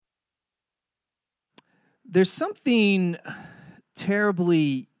There's something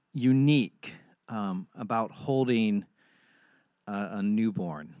terribly unique about holding a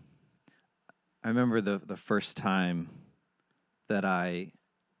newborn. I remember the first time that I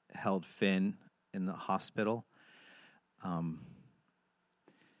held Finn in the hospital. In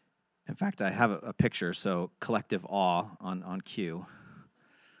fact, I have a picture, so collective awe on cue.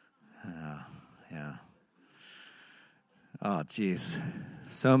 Yeah. Oh, geez.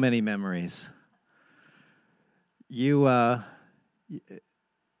 So many memories. You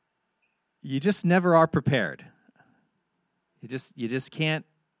just never are prepared. You just can't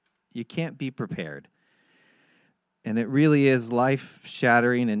be prepared. And it really is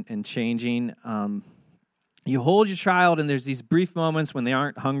life-shattering and changing. You hold your child, and there's these brief moments when they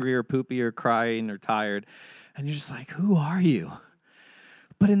aren't hungry or poopy or crying or tired, and you're just like, who are you?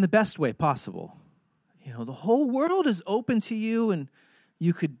 But in the best way possible. You know, the whole world is open to you, and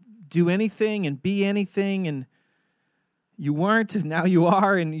you could do anything and be anything, and you weren't, and now you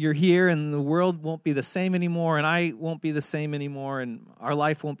are, and you're here, and the world won't be the same anymore, and I won't be the same anymore, and our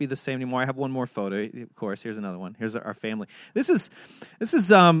life won't be the same anymore. I have one more photo, of course. Here's another one. Here's our family. This is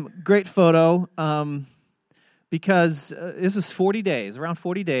great photo because this is 40 days, around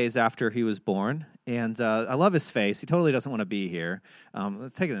 40 days after he was born, and I love his face. He totally doesn't want to be here.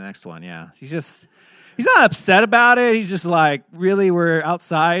 Let's take the next one. Yeah, he's not upset about it. He's just like, really, we're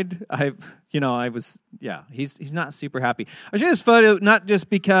outside. He's not super happy. I share this photo not just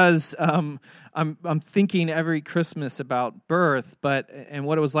because I'm thinking every Christmas about birth, and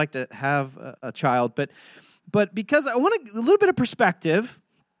what it was like to have a child, but because I want a little bit of perspective.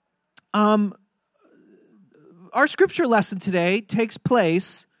 Our scripture lesson today takes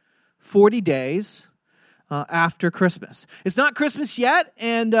place 40 days after Christmas. It's not Christmas yet,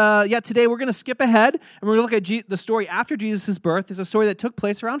 and today we're going to skip ahead, and we're going to look at the story after Jesus' birth. It's a story that took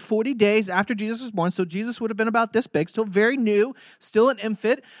place around 40 days after Jesus was born, so Jesus would have been about this big, still very new, still an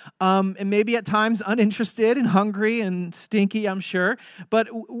infant, and maybe at times uninterested and hungry and stinky, I'm sure. But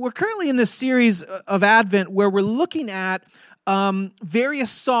we're currently in this series of Advent where we're looking at various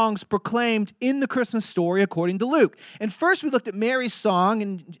songs proclaimed in the Christmas story according to Luke. And first we looked at Mary's song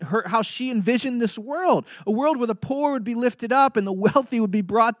and how she envisioned this world, a world where the poor would be lifted up and the wealthy would be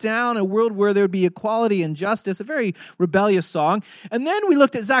brought down, a world where there would be equality and justice, a very rebellious song. And then we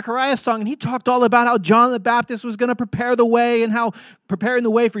looked at Zechariah's song, and he talked all about how John the Baptist was going to prepare the way, and how preparing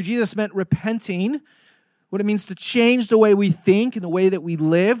the way for Jesus meant repenting, what it means to change the way we think and the way that we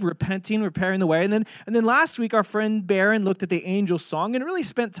live, repenting, repairing the way. And then last week, our friend Barron looked at the angel song and really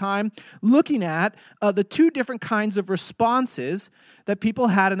spent time looking at the two different kinds of responses that people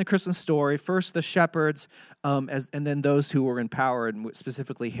had in the Christmas story. First, the shepherds, and then those who were in power, and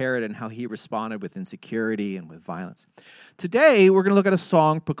specifically Herod, and how he responded with insecurity and with violence. Today, we're going to look at a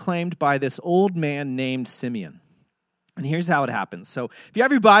song proclaimed by this old man named Simeon. And here's how it happens. So if you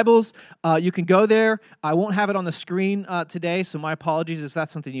have your Bibles, you can go there. I won't have it on the screen today, so my apologies if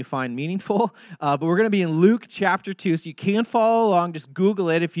that's something you find meaningful. But we're going to be in Luke chapter 2, so you can follow along. Just Google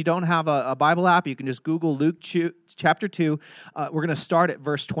it. If you don't have a Bible app, you can just Google Luke chapter 2. We're going to start at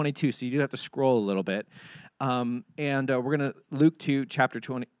verse 22, so you do have to scroll a little bit. We're going to Luke 2, chapter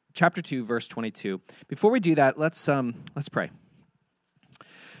 2, verse 22. Before we do that, let's pray.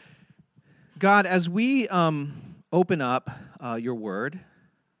 God, as we open up your word,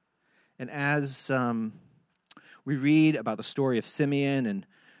 and as we read about the story of Simeon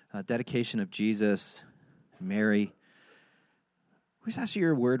and dedication of Jesus, Mary, we just ask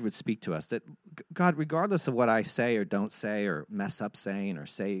your word would speak to us, that God, regardless of what I say or don't say or mess up saying or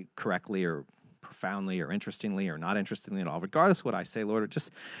say correctly or profoundly or interestingly or not interestingly at all, regardless of what I say, Lord,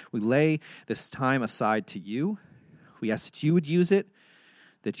 we lay this time aside to you. We ask that you would use it,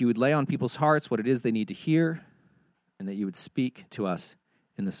 that you would lay on people's hearts what it is they need to hear, and that you would speak to us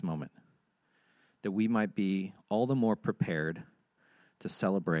in this moment, that we might be all the more prepared to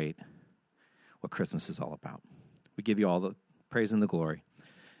celebrate what Christmas is all about. We give you all the praise and the glory.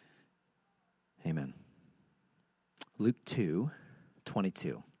 Amen. Luke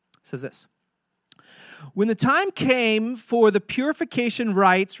 2:22 says this: When the time came for the purification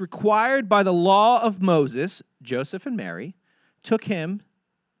rites required by the law of Moses, Joseph and Mary took him,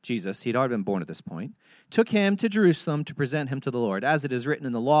 Jesus, he'd already been born at this point, took him to Jerusalem to present him to the Lord. As it is written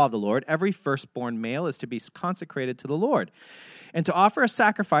in the law of the Lord, every firstborn male is to be consecrated to the Lord, and to offer a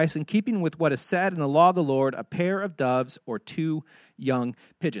sacrifice in keeping with what is said in the law of the Lord, a pair of doves or two young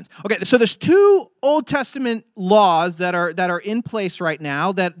pigeons. Okay, so there's two Old Testament laws that are in place right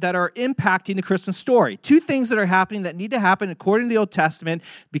now that are impacting the Christmas story. Two things that are happening that need to happen according to the Old Testament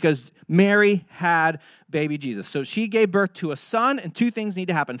because Mary had baby Jesus. So she gave birth to a son, and two things need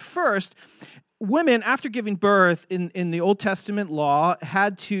to happen. First, women, after giving birth in the Old Testament law,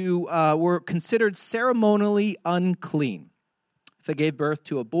 were considered ceremonially unclean. If they gave birth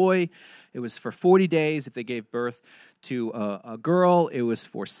to a boy, it was for 40 days. If they gave birth to a girl, it was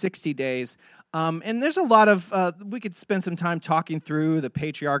for 60 days. And there's a lot of, we could spend some time talking through the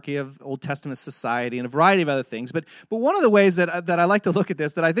patriarchy of Old Testament society and a variety of other things. But one of the ways that I like to look at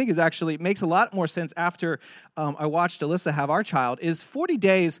this that I think is actually makes a lot more sense after I watched Alyssa have our child is 40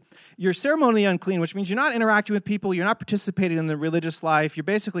 days, you're ceremonially unclean, which means you're not interacting with people, you're not participating in the religious life, you're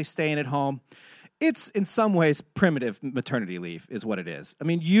basically staying at home. It's, in some ways, primitive maternity leave is what it is. I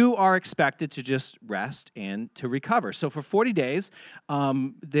mean, you are expected to just rest and to recover. So for 40 days,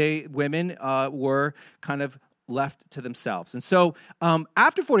 women were kind of left to themselves. And so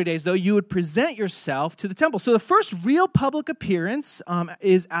after 40 days, though, you would present yourself to the temple. So the first real public appearance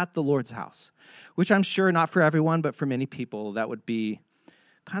is at the Lord's house, which I'm sure not for everyone, but for many people, that would be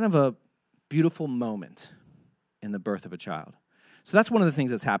kind of a beautiful moment in the birth of a child. So that's one of the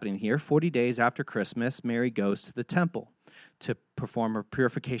things that's happening here. 40 days after Christmas, Mary goes to the temple to perform her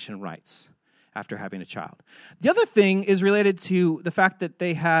purification rites after having a child. The other thing is related to the fact that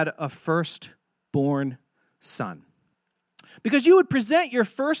they had a firstborn son. Because you would present your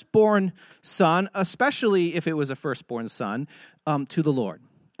firstborn son, especially if it was a firstborn son, to the Lord.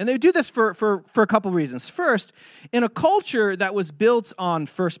 And they would do this for a couple of reasons. First, in a culture that was built on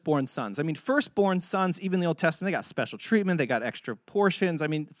firstborn sons. I mean, firstborn sons, even in the Old Testament, they got special treatment, they got extra portions. I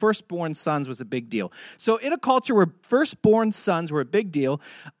mean, firstborn sons was a big deal. So in a culture where firstborn sons were a big deal,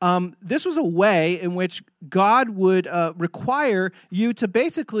 this was a way in which God would require you to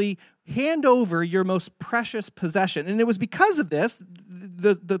basically hand over your most precious possession. And it was because of this,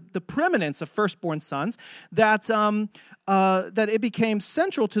 the preeminence of firstborn sons, that it became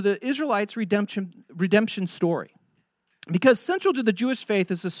central to the Israelites' redemption story. Because central to the Jewish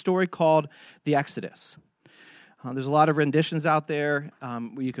faith is a story called the Exodus. There's a lot of renditions out there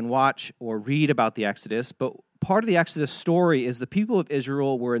where you can watch or read about the Exodus, but part of the Exodus story is the people of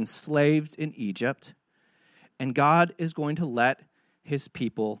Israel were enslaved in Egypt, and God is going to let his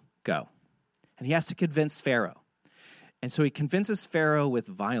people go. And he has to convince Pharaoh. And so he convinces Pharaoh with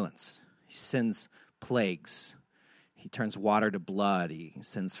violence. He sends plagues. He turns water to blood. He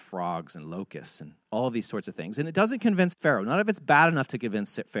sends frogs and locusts and all of these sorts of things. And it doesn't convince Pharaoh. None of it's bad enough to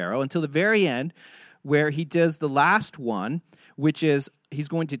convince Pharaoh until the very end, where he does the last one, which is he's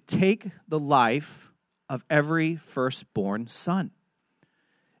going to take the life of every firstborn son.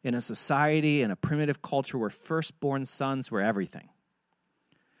 In a society, in a primitive culture where firstborn sons were everything.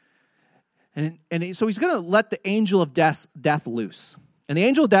 And so he's going to let the angel of death loose. And the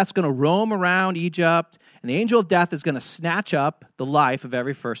angel of death is going to roam around Egypt, and the angel of death is going to snatch up the life of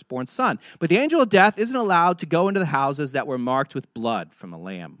every firstborn son. But the angel of death isn't allowed to go into the houses that were marked with blood from a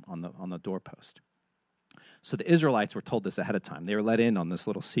lamb on the doorpost. So the Israelites were told this ahead of time. They were let in on this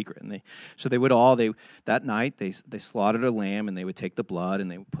little secret. And that night, they slaughtered a lamb, and they would take the blood, and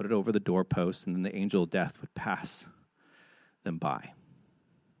they would put it over the doorpost, and then the angel of death would pass them by.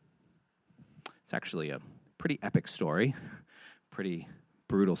 It's actually a pretty epic story, pretty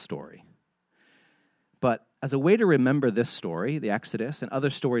brutal story. But as a way to remember this story, the Exodus, and other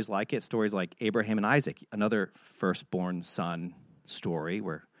stories like it, stories like Abraham and Isaac, another firstborn son story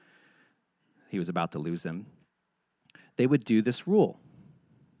where he was about to lose them, they would do this rule.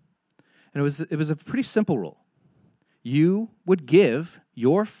 And it was a pretty simple rule. You would give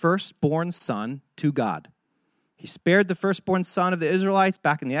your firstborn son to God. He spared the firstborn son of the Israelites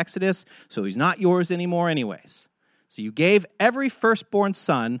back in the Exodus, so he's not yours anymore anyways. So you gave every firstborn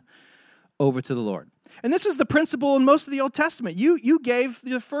son over to the Lord. And this is the principle in most of the Old Testament. You gave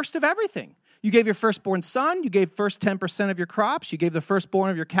the first of everything. You gave your firstborn son, you gave first 10% of your crops, you gave the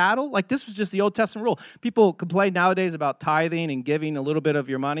firstborn of your cattle. Like, this was just the Old Testament rule. People complain nowadays about tithing and giving a little bit of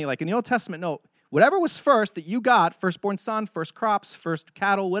your money. Like in the Old Testament, no. Whatever was first that you got, firstborn son, first crops, first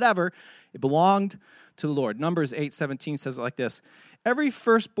cattle, whatever, it belonged to the Lord. Numbers 8:17 says it like this: every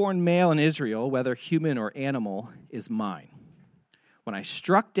firstborn male in Israel, whether human or animal, is mine. When I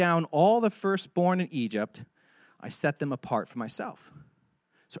struck down all the firstborn in Egypt, I set them apart for myself.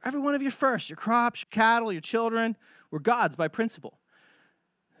 So every one of your first, your crops, your cattle, your children, were God's by principle.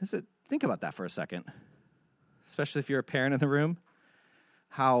 Think about that for a second, especially if you're a parent in the room,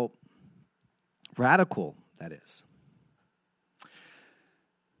 how radical that is.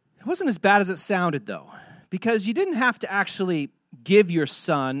 It wasn't as bad as it sounded, though, because you didn't have to actually give your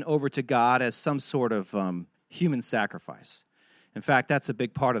son over to God as some sort of human sacrifice. In fact, that's a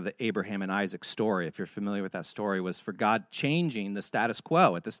big part of the Abraham and Isaac story. If you're familiar with that story, was for God changing the status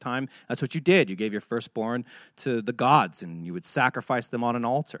quo. At this time, that's what you did. You gave your firstborn to the gods, and you would sacrifice them on an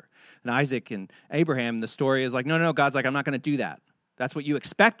altar. And Isaac and Abraham, the story is like, no, God's like, I'm not going to do that. That's what you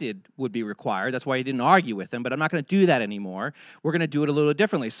expected would be required. That's why you didn't argue with him, but I'm not going to do that anymore. We're going to do it a little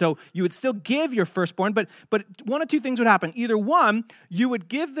differently. So you would still give your firstborn, but one of two things would happen. Either one, you would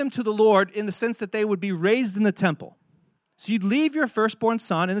give them to the Lord in the sense that they would be raised in the temple. So you'd leave your firstborn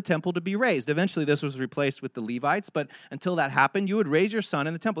son in the temple to be raised. Eventually, this was replaced with the Levites, but until that happened, you would raise your son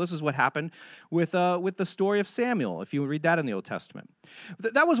in the temple. This is what happened with the story of Samuel, if you read that in the Old Testament.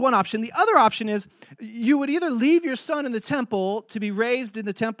 That was one option. The other option is you would either leave your son in the temple to be raised in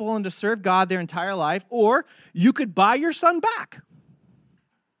the temple and to serve God their entire life, or you could buy your son back.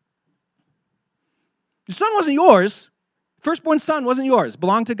 Your son wasn't yours. Firstborn son wasn't yours.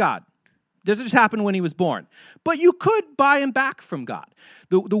 Belonged to God. Doesn't just happen when he was born. But you could buy him back from God.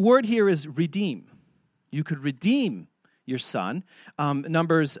 The word here is redeem. You could redeem your son.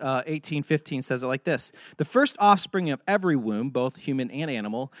 Numbers 18:15 says it like this. The first offspring of every womb, both human and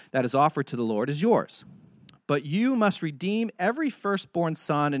animal, that is offered to the Lord is yours. But you must redeem every firstborn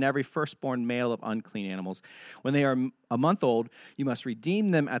son and every firstborn male of unclean animals. When they are a month old, you must redeem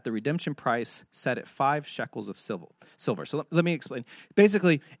them at the redemption price set at 5 shekels of silver. So let me explain.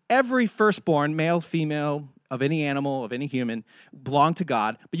 Basically, every firstborn, male, female, of any animal, of any human, belonged to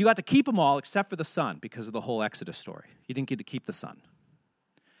God, but you got to keep them all except for the son because of the whole Exodus story. You didn't get to keep the son.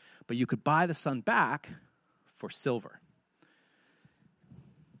 But you could buy the son back for silver.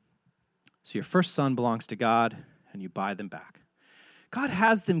 So your first son belongs to God, and you buy them back. God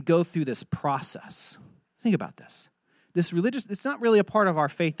has them go through this process. Think about this. This religious, it's not really a part of our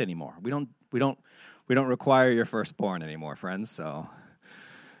faith anymore. We don't require your firstborn anymore, friends, so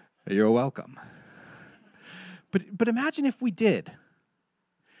you're welcome. But imagine if we did.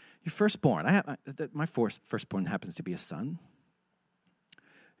 Your firstborn, my firstborn happens to be a son.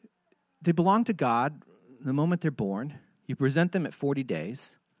 They belong to God the moment they're born. You present them at 40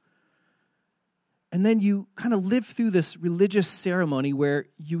 days. And then you kind of live through this religious ceremony where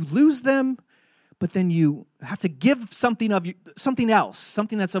you lose them, but then you have to give something else,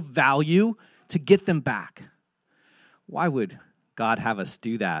 something that's of value to get them back. Why would God have us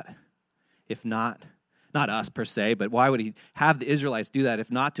do that if not us per se, but why would he have the Israelites do that if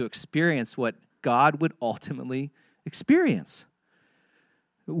not to experience what God would ultimately experience?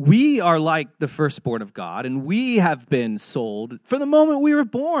 We are like the firstborn of God, and we have been sold from the moment we were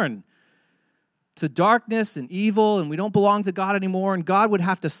born to darkness and evil, and we don't belong to God anymore, and God would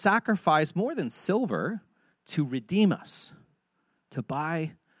have to sacrifice more than silver to redeem us, to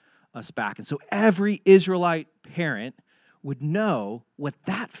buy us back. And so every Israelite parent would know what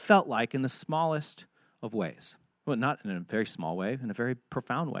that felt like in the smallest of ways. Well, not in a very small way, in a very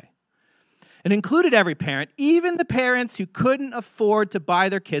profound way. It included every parent, even the parents who couldn't afford to buy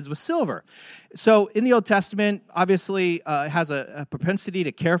their kids with silver. So in the Old Testament, obviously, it has a propensity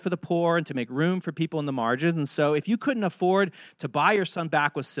to care for the poor and to make room for people in the margins. And so if you couldn't afford to buy your son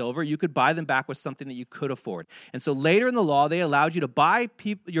back with silver, you could buy them back with something that you could afford. And so later in the law, they allowed you to buy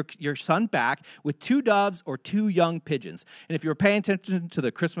your son back with 2 doves or 2 young pigeons. And if you were paying attention to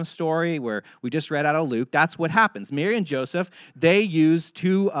the Christmas story where we just read out of Luke, that's what happens. Mary and Joseph, they use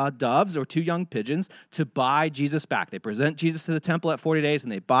 2 doves or 2 young pigeons to buy Jesus back. They present Jesus to the temple at 40 days,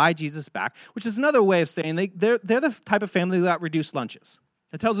 and they buy Jesus back, which is another way of saying they're the type of family that got reduced lunches.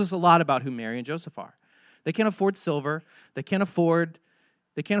 It tells us a lot about who Mary and Joseph are. They can't afford silver. They can't afford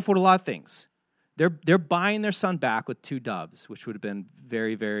a lot of things. They're buying their son back with 2 doves, which would have been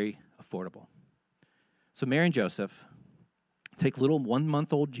very, very affordable. So Mary and Joseph take little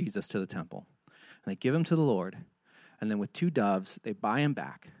 1-month-old Jesus to the temple, and they give him to the Lord, and then with 2 doves, they buy him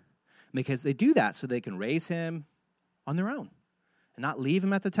back. Because they do that so they can raise him on their own and not leave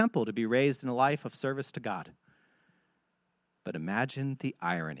him at the temple to be raised in a life of service to God. But imagine the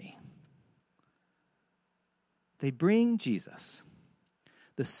irony. They bring Jesus,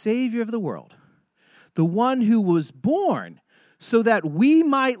 the Savior of the world, the one who was born so that we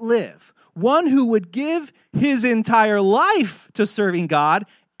might live, one who would give his entire life to serving God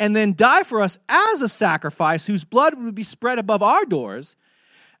and then die for us as a sacrifice whose blood would be spread above our doors.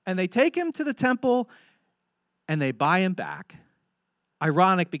 And they take him to the temple, and they buy him back.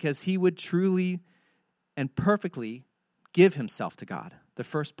 Ironic, because he would truly and perfectly give himself to God, the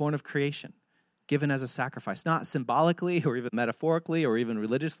firstborn of creation, given as a sacrifice, not symbolically or even metaphorically or even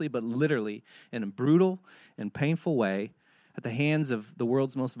religiously, but literally in a brutal and painful way at the hands of the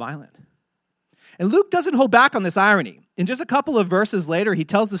world's most violent. And Luke doesn't hold back on this irony. In just a couple of verses later, he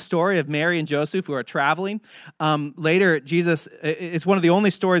tells the story of Mary and Joseph who are traveling. Later, Jesus, it's one of the only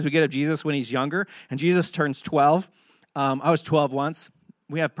stories we get of Jesus when he's younger, and Jesus turns 12. I was 12 once.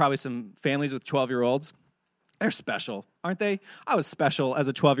 We have probably some families with 12-year-olds. They're special, aren't they? I was special as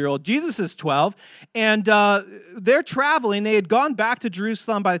a 12-year-old. Jesus is 12, and they're traveling. They had gone back to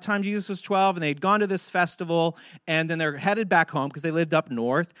Jerusalem by the time Jesus was 12, and they had gone to this festival, and then they're headed back home because they lived up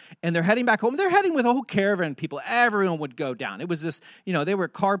north, and they're heading back home. They're heading with a whole caravan of people. Everyone would go down. It was this, they were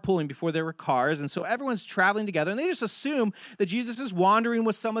carpooling before there were cars, and so everyone's traveling together, and they just assume that Jesus is wandering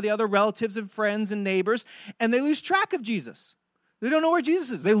with some of the other relatives and friends and neighbors, and they lose track of Jesus. They don't know where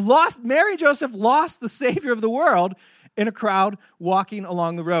Jesus is. Mary and Joseph lost the Savior of the world in a crowd walking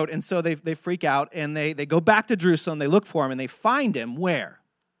along the road. And so they freak out, and they go back to Jerusalem. They look for him, and they find him where?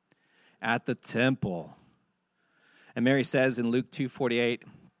 At the temple. And Mary says in Luke 2:48,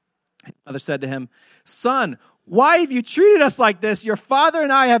 his mother said to him, "Son, why have you treated us like this? Your father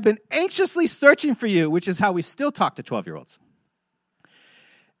and I have been anxiously searching for you," which is how we still talk to 12-year-olds.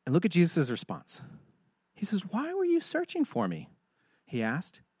 And look at Jesus' response. He says, "Why were you searching for me?" He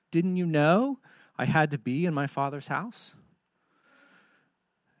asked. "Didn't you know I had to be in my Father's house?"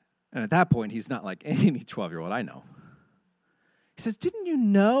 And at that point, he's not like any 12-year-old I know. He says, "Didn't you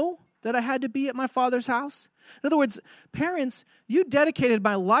know that I had to be at my Father's house?" In other words, parents, you dedicated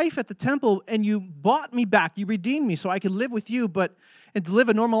my life at the temple, and you bought me back. You redeemed me so I could live with you and live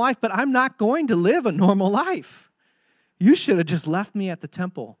a normal life, but I'm not going to live a normal life. You should have just left me at the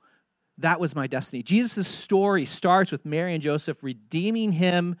temple. That was my destiny. Jesus' story starts with Mary and Joseph redeeming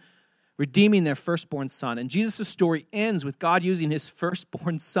their firstborn son. And Jesus' story ends with God using his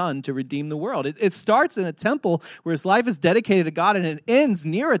firstborn son to redeem the world. It starts in a temple where his life is dedicated to God, and it ends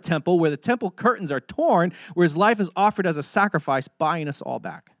near a temple where the temple curtains are torn, where his life is offered as a sacrifice, buying us all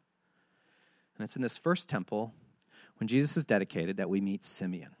back. And it's in this first temple, when Jesus is dedicated, that we meet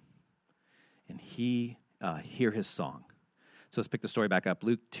Simeon. And hear his song. So let's pick the story back up.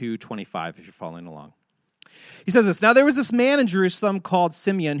 Luke 2:25, if you're following along. He says this, "Now there was this man in Jerusalem called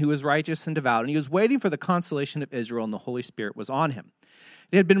Simeon who was righteous and devout, and he was waiting for the consolation of Israel, and the Holy Spirit was on him.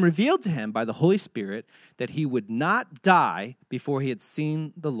 It had been revealed to him by the Holy Spirit that he would not die before he had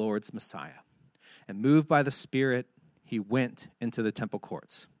seen the Lord's Messiah. And moved by the Spirit, he went into the temple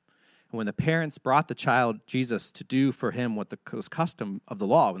courts. And when the parents brought the child Jesus to do for him what was custom of the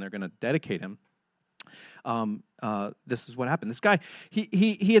law when they're going to dedicate him, this is what happened. This guy,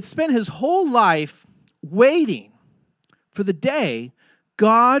 he had spent his whole life waiting for the day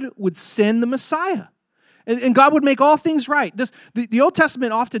God would send the Messiah. And God would make all things right. The Old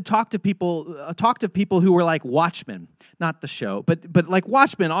Testament often talked to people who were like watchmen, not the show, but like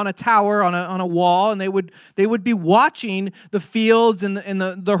watchmen on a tower, on a wall, and they would be watching the fields and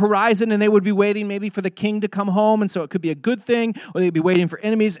the horizon, and they would be waiting maybe for the king to come home, and so it could be a good thing, or they'd be waiting for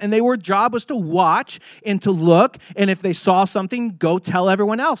enemies, and their job was to watch and to look, and if they saw something, go tell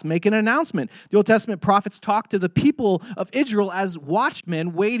everyone else, make an announcement. The Old Testament prophets talked to the people of Israel as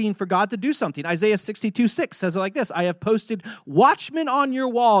watchmen waiting for God to do something. Isaiah 62:6 says it like this, "I have posted watchmen on your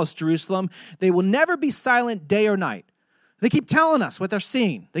walls, Jerusalem. They will never be silent day or night." They keep telling us what they're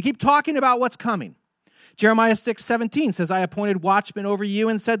seeing. They keep talking about what's coming. Jeremiah 6:17 says, "I appointed watchmen over you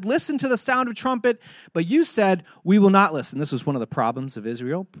and said, listen to the sound of trumpet, but you said, we will not listen." This was one of the problems of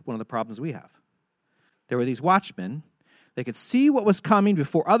Israel, one of the problems we have. There were these watchmen. They could see what was coming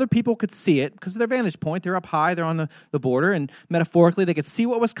before other people could see it because of their vantage point. They're up high, they're on the border, and metaphorically, they could see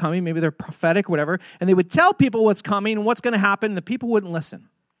what was coming. Maybe they're prophetic, whatever, and they would tell people what's coming and what's going to happen, and the people wouldn't listen.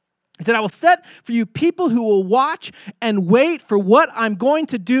 He said, "I will set for you people who will watch and wait for what I'm going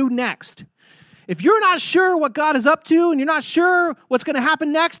to do next." If you're not sure what God is up to and you're not sure what's going to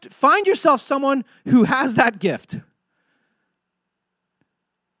happen next, find yourself someone who has that gift.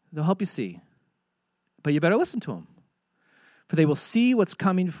 They'll help you see, but you better listen to them. For they will see what's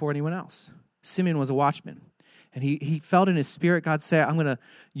coming before anyone else. Simeon was a watchman. And he felt in his spirit, God say,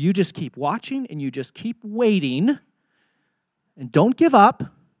 you just keep watching and you just keep waiting. And don't give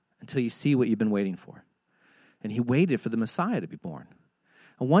up until you see what you've been waiting for. And he waited for the Messiah to be born.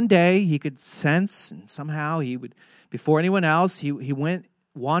 And one day he could sense, and somehow he would, before anyone else, he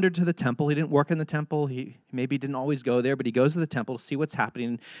wandered to the temple. He didn't work in the temple. He maybe didn't always go there, but he goes to the temple to see what's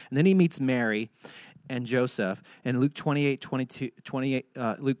happening. And then he meets Mary and Joseph. And Luke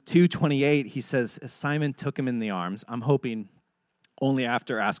 2:28, he says, Simon took him in the arms. I'm hoping only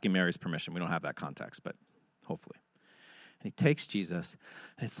after asking Mary's permission. We don't have that context, but hopefully. And he takes Jesus,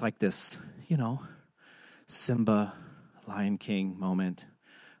 and it's like this, Simba, Lion King moment.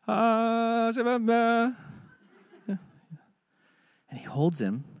 And he holds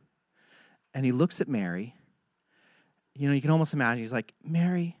him, And he looks at Mary. You know, you can almost imagine, he's like,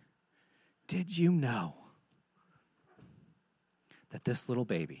 Mary, did you know that this little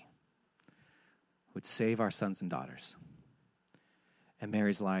baby would save our sons and daughters? And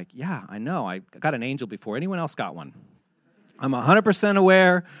Mary's like, yeah, I know. I got an angel before anyone else got one. I'm 100%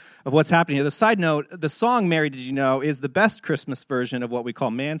 aware of what's happening here. The side note, the song Mary, Did You Know is the best Christmas version of what we call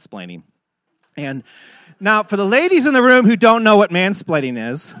mansplaining. And now, for the ladies in the room who don't know what mansplaining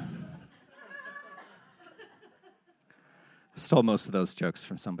is, I stole most of those jokes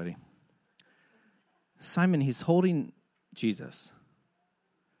from somebody. Simon, he's holding Jesus.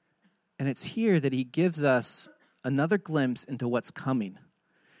 And it's here that he gives us another glimpse into what's coming.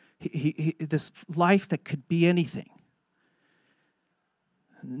 This life that could be anything.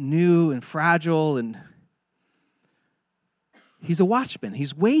 New and fragile, and he's a watchman.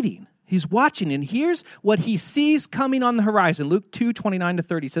 He's waiting. He's watching, and here's what he sees coming on the horizon. Luke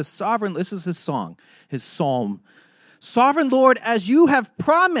 2:29-30 says, Sovereign, this is his song, his psalm. Sovereign Lord, as you have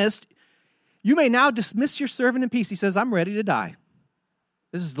promised, you may now dismiss your servant in peace. He says, I'm ready to die.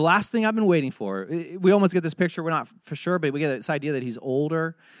 This is the last thing I've been waiting for. We almost get this picture, we're not for sure, but we get this idea that he's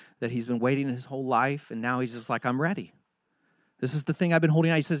older, that he's been waiting his whole life, and now he's just like, I'm ready. This is the thing I've been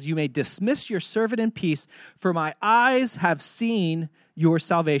holding out. He says, you may dismiss your servant in peace, for my eyes have seen your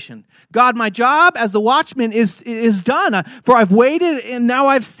salvation. God, my job as the watchman is done. For I've waited and now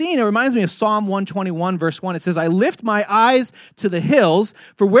I've seen. It reminds me of Psalm 121, verse 1. It says, I lift my eyes to the hills,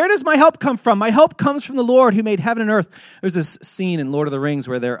 for where does my help come from? My help comes from the Lord who made heaven and earth. There's this scene in Lord of the Rings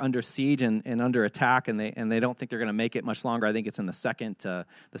where they're under siege and under attack, and they don't think they're going to make it much longer. I think it's in the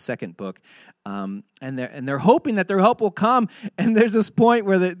second book. And they're hoping that their help will come. And there's this point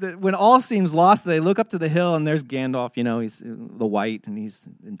where when all seems lost, they look up to the hill, and there's Gandalf, he's the white, and the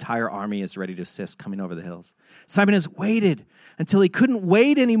entire army is ready to assist coming over the hills. Simon has waited until he couldn't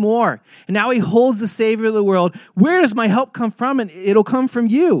wait anymore. And now he holds the Savior of the world. Where does my help come from? And it'll come from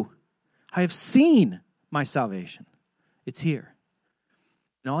you. I have seen my salvation. It's here.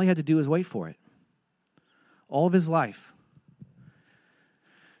 And all he had to do was wait for it. All of his life.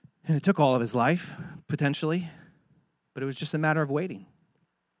 And it took all of his life, potentially, but it was just a matter of waiting.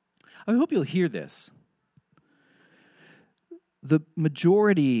 I hope you'll hear this. The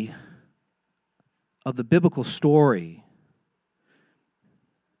majority of the biblical story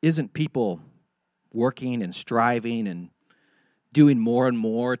isn't people working and striving and doing more and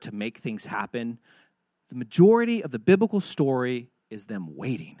more to make things happen. The majority of the biblical story is them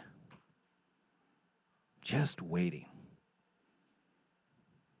waiting. Just waiting.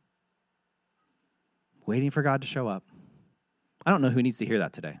 Waiting for God to show up. I don't know who needs to hear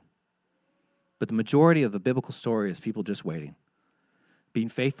that today. But the majority of the biblical story is people just waiting. Being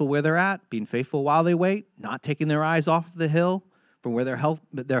faithful where they're at, being faithful while they wait, not taking their eyes off of the hill from where their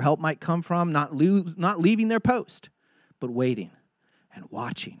help might come from, not leaving their post, but waiting and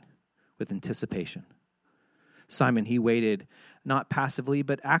watching with anticipation. Simon, he waited not passively,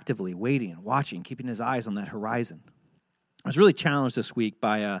 but actively, waiting and watching, keeping his eyes on that horizon. I was really challenged this week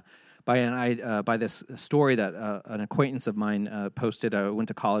by this story that an acquaintance of mine posted. I went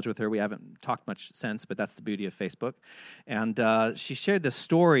to college with her. We haven't talked much since, but that's the beauty of Facebook. And she shared this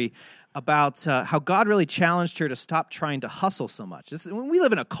story about how God really challenged her to stop trying to hustle so much. We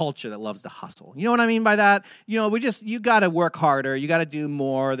live in a culture that loves to hustle. You know what I mean by that? You got to work harder. You got to do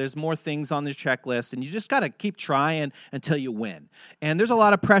more. There's more things on the checklist, and you just got to keep trying until you win. And there's a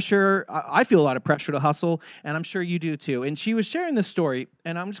lot of pressure. I feel a lot of pressure to hustle, and I'm sure you do too. And she was sharing this story,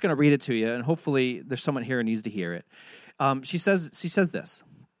 and I'm just going to read it to you, and hopefully there's someone here who needs to hear it. She says this.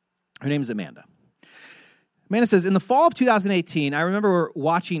 Her name is Amanda. Amanda says, in the fall of 2018, I remember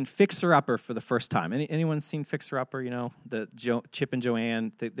watching Fixer Upper for the first time. Anyone seen Fixer Upper? Chip and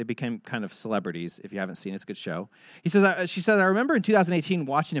Joanne, they became kind of celebrities. If you haven't seen it, it's a good show. She says, I remember in 2018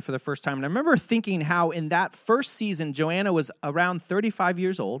 watching it for the first time, and I remember thinking how in that first season, Joanna was around 35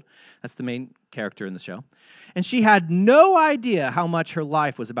 years old. That's the main character in the show. And she had no idea how much her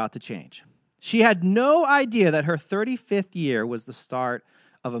life was about to change. She had no idea that her 35th year was the start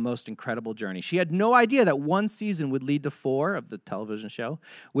of a most incredible journey. She had no idea that one season would lead to 4 of the television show,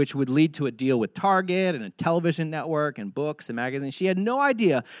 which would lead to a deal with Target and a television network and books and magazines. She had no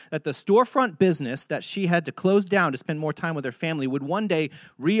idea that the storefront business that she had to close down to spend more time with her family would one day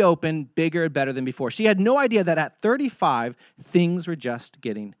reopen bigger and better than before. She had no idea that at 35, things were just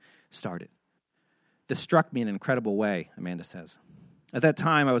getting started. This struck me in an incredible way, Amanda says. At that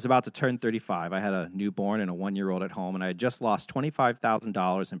time, I was about to turn 35. I had a newborn and a 1-year-old at home, and I had just lost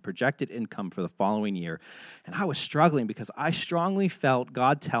 $25,000 in projected income for the following year. And I was struggling because I strongly felt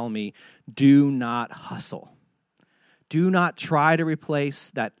God tell me, do not hustle. Do not try to replace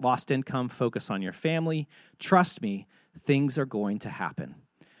that lost income. Focus on your family. Trust me, things are going to happen.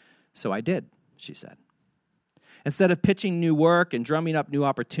 So I did, she said. Instead of pitching new work and drumming up new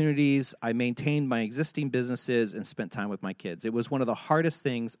opportunities, I maintained my existing businesses and spent time with my kids. It was one of the hardest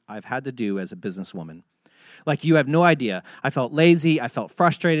things I've had to do as a businesswoman. Like, you have no idea. I felt lazy. I felt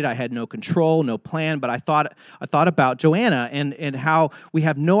frustrated. I had no control, no plan. But I thought about Joanna and how we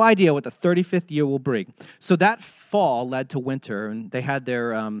have no idea what the 35th year will bring. So that fall led to winter, and they had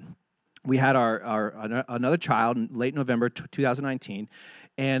their we had our another child in late November 2019.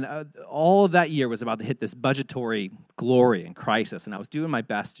 And all of that year was about to hit this budgetary glory and crisis, and I was doing my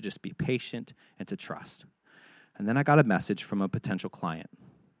best to just be patient and to trust. And then I got a message from a potential client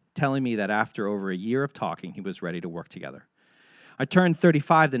telling me that after over a year of talking, he was ready to work together. I turned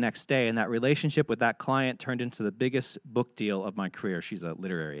 35 the next day, and that relationship with that client turned into the biggest book deal of my career. She's a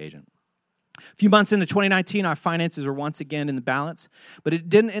literary agent. A few months into 2019, our finances were once again in the balance, but it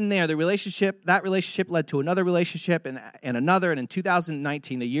didn't end there. That relationship led to another relationship and another, and in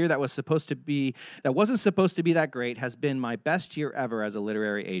 2019, the year that wasn't supposed to be that great, has been my best year ever as a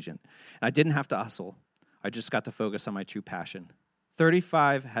literary agent. And I didn't have to hustle. I just got to focus on my true passion.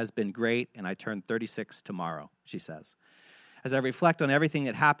 35 has been great, and I turn 36 tomorrow, she says. As I reflect on everything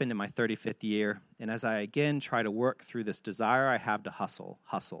that happened in my 35th year, and as I again try to work through this desire I have to hustle,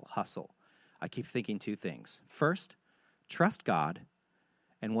 I keep thinking two things. First, trust God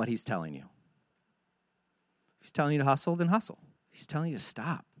and what he's telling you. If he's telling you to hustle, then hustle. If he's telling you to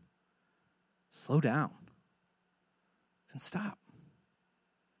stop, slow down, then stop.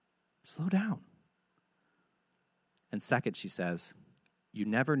 Slow down. And second, she says, you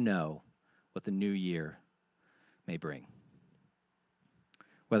never know what the new year may bring.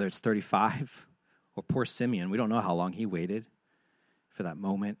 Whether it's 35 or poor Simeon, we don't know how long he waited for that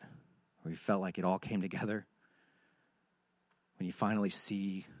moment where he felt like it all came together. When you finally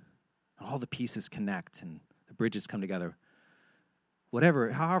see all the pieces connect and the bridges come together.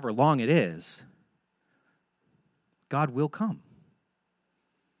 However long it is, God will come.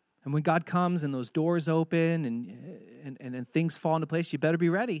 And when God comes and those doors open and things fall into place, you better be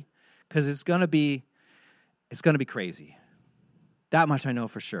ready, because it's gonna be crazy. That much I know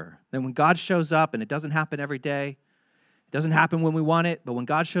for sure. Then when God shows up, and it doesn't happen every day, it doesn't happen when we want it, but when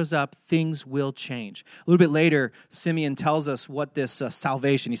God shows up, things will change. A little bit later, Simeon tells us what this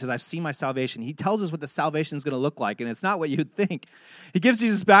salvation, he says, I've seen my salvation. He tells us what the salvation is going to look like, and it's not what you'd think. He gives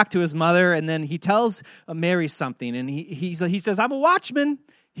Jesus back to his mother, and then he tells Mary something, and he says, I'm a watchman.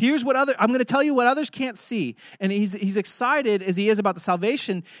 I'm going to tell you what others can't see. And he's excited as he is about the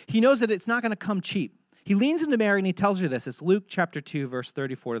salvation. He knows that it's not going to come cheap. He leans into Mary and he tells her this. It's Luke chapter 2, verse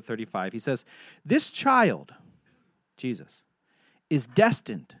 34 to 35. He says, this child, Jesus, is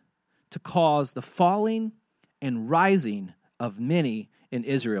destined to cause the falling and rising of many in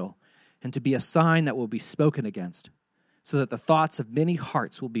Israel, and to be a sign that will be spoken against, so that the thoughts of many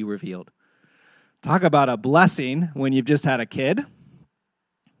hearts will be revealed. Talk about a blessing when you've just had a kid.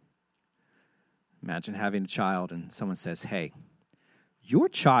 Imagine having a child and someone says, hey, your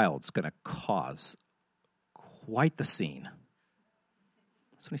child's going to cause quite the scene.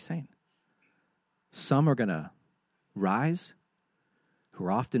 That's what he's saying. Some are going to rise, who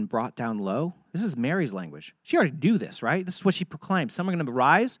are often brought down low. This is Mary's language. She already knew this, right? This is what she proclaimed. Some are going to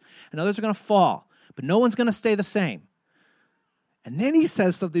rise, and others are going to fall, but no one's going to stay the same. And then he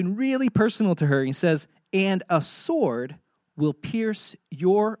says something really personal to her. He says, and a sword will pierce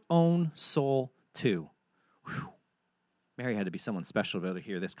your own soul too. Whew. Mary had to be someone special to be able to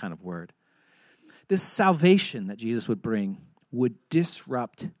hear this kind of word. This salvation that Jesus would bring would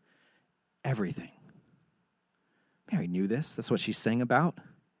disrupt everything. Mary knew this. That's what she's saying about.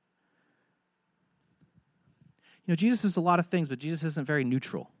 You know, Jesus is a lot of things, but Jesus isn't very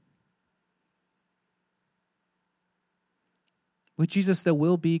neutral. With Jesus, there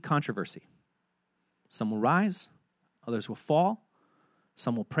will be controversy. Some will rise, others will fall.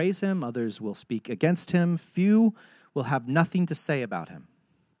 Some will praise him, others will speak against him. Few will have nothing to say about him.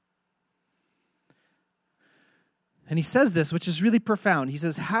 And he says this, which is really profound. He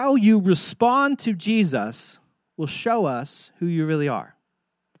says, how you respond to Jesus will show us who you really are.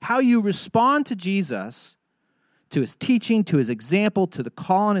 How you respond to Jesus, to his teaching, to his example, to the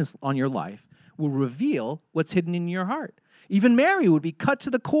call on your life, will reveal what's hidden in your heart. Even Mary would be cut to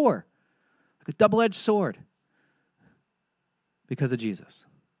the core, like a double-edged sword, because of Jesus.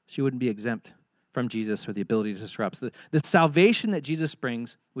 She wouldn't be exempt from Jesus or the ability to disrupt. The salvation that Jesus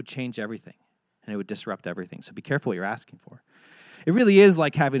brings would change everything, and it would disrupt everything. So be careful what you're asking for. It really is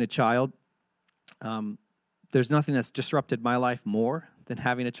like having a child. There's nothing that's disrupted my life more than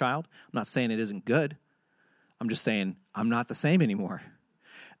having a child. I'm not saying it isn't good. I'm just saying, I'm not the same anymore.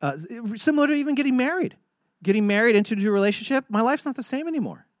 Similar to even getting married. Getting married into a relationship, my life's not the same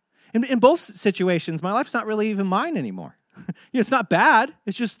anymore. In both situations, my life's not really even mine anymore. It's not bad.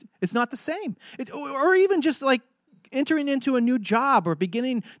 It's not the same. Or even just like entering into a new job or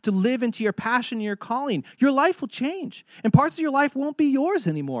beginning to live into your passion and your calling, your life will change. And parts of your life won't be yours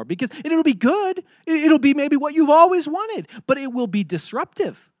anymore because it'll be good. It'll be maybe what you've always wanted, but it will be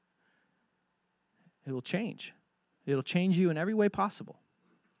disruptive. It will change. It'll change you in every way possible.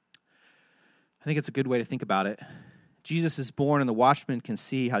 I think it's a good way to think about it. Jesus is born, and the watchman can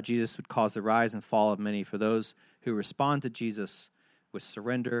see how Jesus would cause the rise and fall of many. For those who respond to Jesus with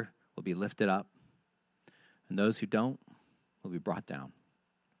surrender will be lifted up, and those who don't will be brought down.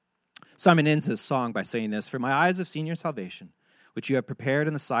 Simon ends his song by saying this, "For my eyes have seen your salvation, which you have prepared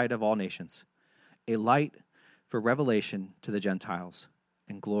in the sight of all nations, a light for revelation to the Gentiles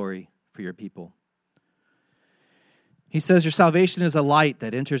and glory for your people." He says your salvation is a light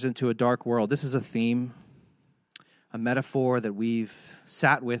that enters into a dark world. This is a theme, a metaphor that we've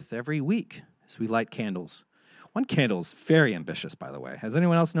sat with every week as we light candles. One candle is very ambitious, by the way. Has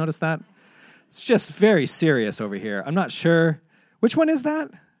anyone else noticed that? It's just very serious over here. I'm not sure. Which one is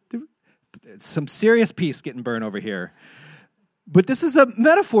that? It's some serious piece getting burned over here. But this is a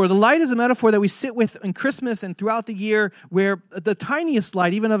metaphor. The light is a metaphor that we sit with in Christmas and throughout the year where the tiniest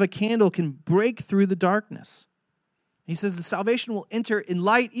light, even of a candle, can break through the darkness. He says the salvation will enter in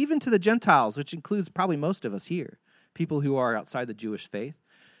light even to the Gentiles, which includes probably most of us here, people who are outside the Jewish faith.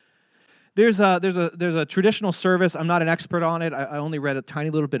 There's a traditional service. I'm not an expert on it. I only read a tiny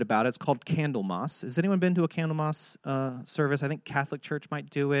little bit about it. It's called Candlemas. Has anyone been to a Candlemas service? I think Catholic Church might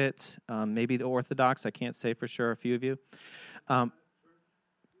do it. Maybe the Orthodox. I can't say for sure. A few of you.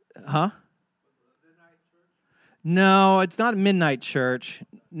 No, it's not midnight church.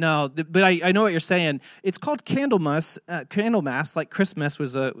 No, but I know what you're saying. It's called Candlemas. Candlemas, like Christmas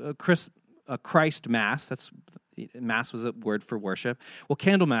was a Christ Mass. Mass was a word for worship. Well,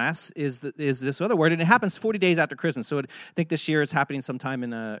 Candlemas is this other word, and it happens 40 days after Christmas. So I think this year it's happening sometime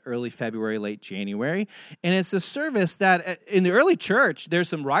in early February, late January. And it's a service that in the early church, there's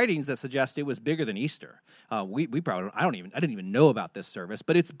some writings that suggest it was bigger than Easter. We probably I didn't even know about this service,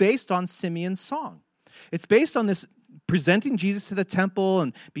 but it's based on Simeon's song. It's based on this presenting Jesus to the temple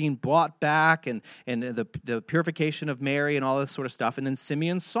and being brought back and the purification of Mary and all this sort of stuff. And then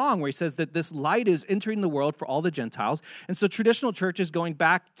Simeon's song where he says that this light is entering the world for all the Gentiles. And so traditional churches going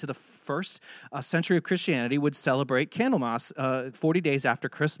back to the first century of Christianity would celebrate Candlemas 40 days after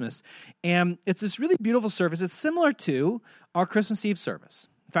Christmas. And it's this really beautiful service. It's similar to our Christmas Eve service.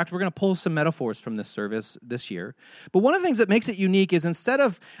 In fact, we're going to pull some metaphors from this service this year. But one of the things that makes it unique is instead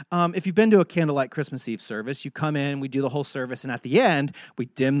of, if you've been to a candlelight Christmas Eve service, you come in, we do the whole service, and at the end, we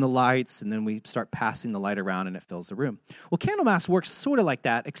dim the lights, and then we start passing the light around, and it fills the room. Well, Candlemas works sort of like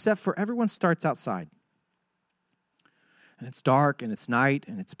that, except for everyone starts outside. And it's dark, and it's night,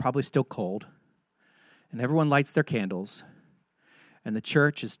 and it's probably still cold. And everyone lights their candles, and the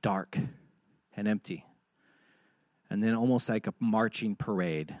church is dark and empty. And then almost like a marching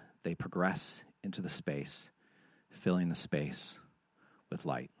parade, they progress into the space, filling the space with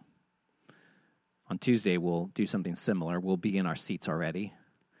light. On Tuesday, we'll do something similar. We'll be in our seats already,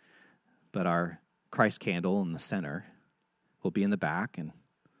 but our Christ candle in the center will be in the back, and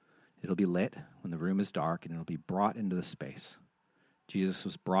it'll be lit when the room is dark, and it'll be brought into the space. Jesus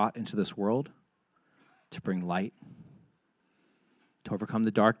was brought into this world to bring light, to overcome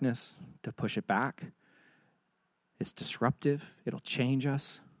the darkness, to push it back. It's disruptive. It'll change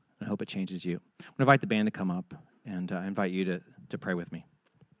us. And I hope it changes you. I'm going to invite the band to come up and invite you to pray with me.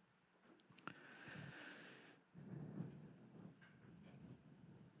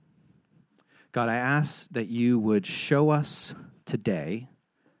 God, I ask that you would show us today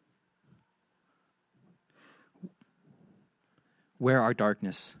where our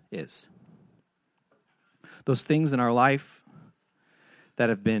darkness is. Those things in our life that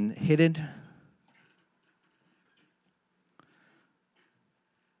have been hidden,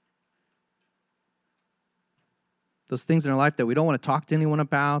 those things in our life that we don't want to talk to anyone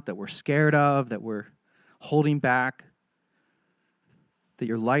about, that we're scared of, that we're holding back, that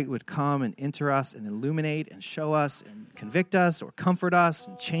your light would come and enter us and illuminate and show us and convict us or comfort us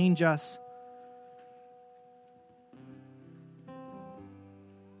and change us.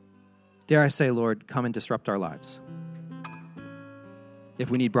 Dare I say, Lord, come and disrupt our lives. If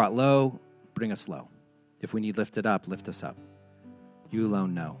we need brought low, bring us low. If we need lifted up, lift us up. You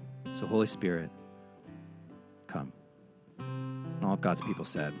alone know. So Holy Spirit, come. And all of God's people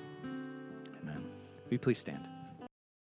said, amen. Will you please stand?